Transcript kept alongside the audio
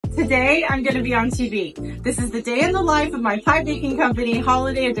Today, I'm going to be on TV. This is the day in the life of my pie baking company,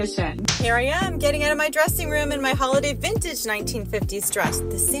 Holiday Edition. Here I am, getting out of my dressing room in my holiday vintage 1950s dress,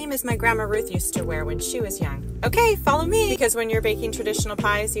 the same as my Grandma Ruth used to wear when she was young. Okay, follow me, because when you're baking traditional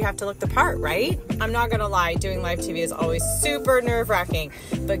pies, you have to look the part, right? I'm not gonna lie, doing live TV is always super nerve-wracking,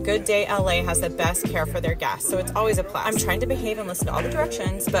 but Good Day LA has the best care for their guests, so it's always a plus. I'm trying to behave and listen to all the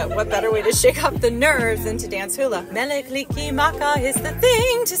directions, but what better way to shake up the nerves than to dance hula? Melekliki maka is the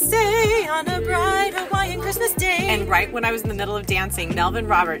thing to say on a bright Hawaiian Christmas day. And right when I was in the middle of dancing, Melvin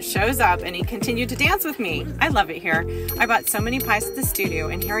Roberts shows up and he continued to dance with me. I love it here. I bought so many pies at the studio,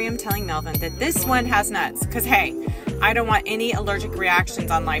 and here I am telling Melvin that this one has nuts, because hey, I don't want any allergic reactions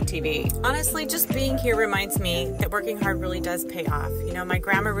on live TV. Honestly, just being here reminds me that working hard really does pay off. You know, my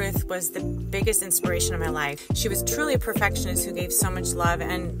Grandma Ruth was the biggest inspiration of my life. She was truly a perfectionist who gave so much love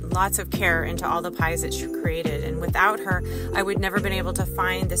and lots of care into all the pies that she created. And without her, I would never been able to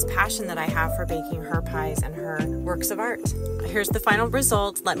find this passion that I have for baking her pies and her works of art. Here's the final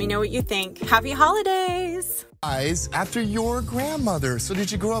result. Let me know what you think. Happy holidays! Pies after your grandmother. So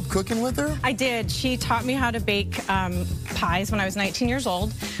did you grow up cooking with her? I did. She taught me how to bake pies when I was 19 years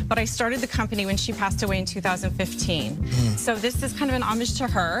old, but I started the company when she passed away in 2015. So this is kind of an homage to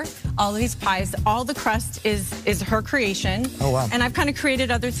her. All of these pies, all the crust is her creation. Oh, wow. And I've kind of created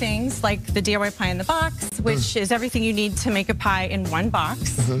other things like the DIY pie in the box, which is everything you need to make a pie in one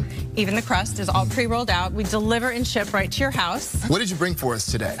box. Even the crust is all pre-rolled out. We deliver and ship right to your house. What did you bring for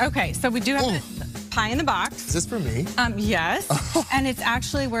us today? Okay, so we do have the pie in the box. Is this for me? Yes. And it's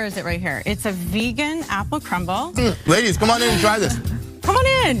actually, where is it right here? It's a vegan apple crumble. Ladies, come on in and try this. Come on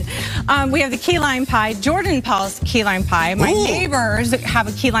in. We have the key lime pie, Jordan Paul's key lime pie. My neighbors have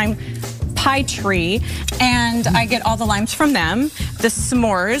a key lime pie tree, and I get all the limes from them. The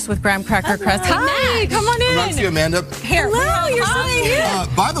s'mores with graham cracker crust. Hi, come on in. Nice to you, Amanda. Here. Hello, you're so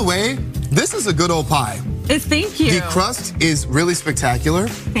cute. By the way, this is a good old pie. Thank you. The crust is really spectacular.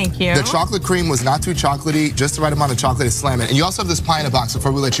 Thank you. The chocolate cream was not too chocolatey, just the right amount of chocolate to slam it. And you also have this pie in a box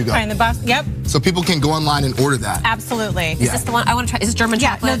before we let you go. Pie in the box, yep. So people can go online and order that. Absolutely. Yeah. Is this the one I want to try? Is this German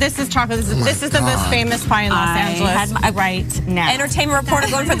chocolate? No, this is chocolate. This is the most famous pie in Los Angeles right now. Entertainment reporter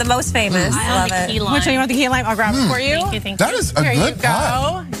going for the most famous. I love it. Which one you want the key lime? I'll grab it for you. Thank you. That is a Here good you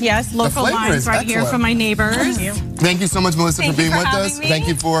pie. go. Yes, local flavor limes is right here excellent. from my neighbors. Thank you so much, Melissa, for being with us. Thank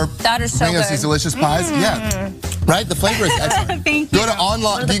you for bringing us these delicious pies. Yeah. Right? The flavor is excellent. Thank you. Go to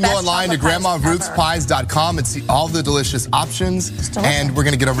online. You can go online to grandmaruthspies.com and see all the delicious options. And we're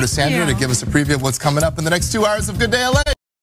going to get over to Sandra to give us a preview of what's coming up in the next 2 hours of Good Day LA.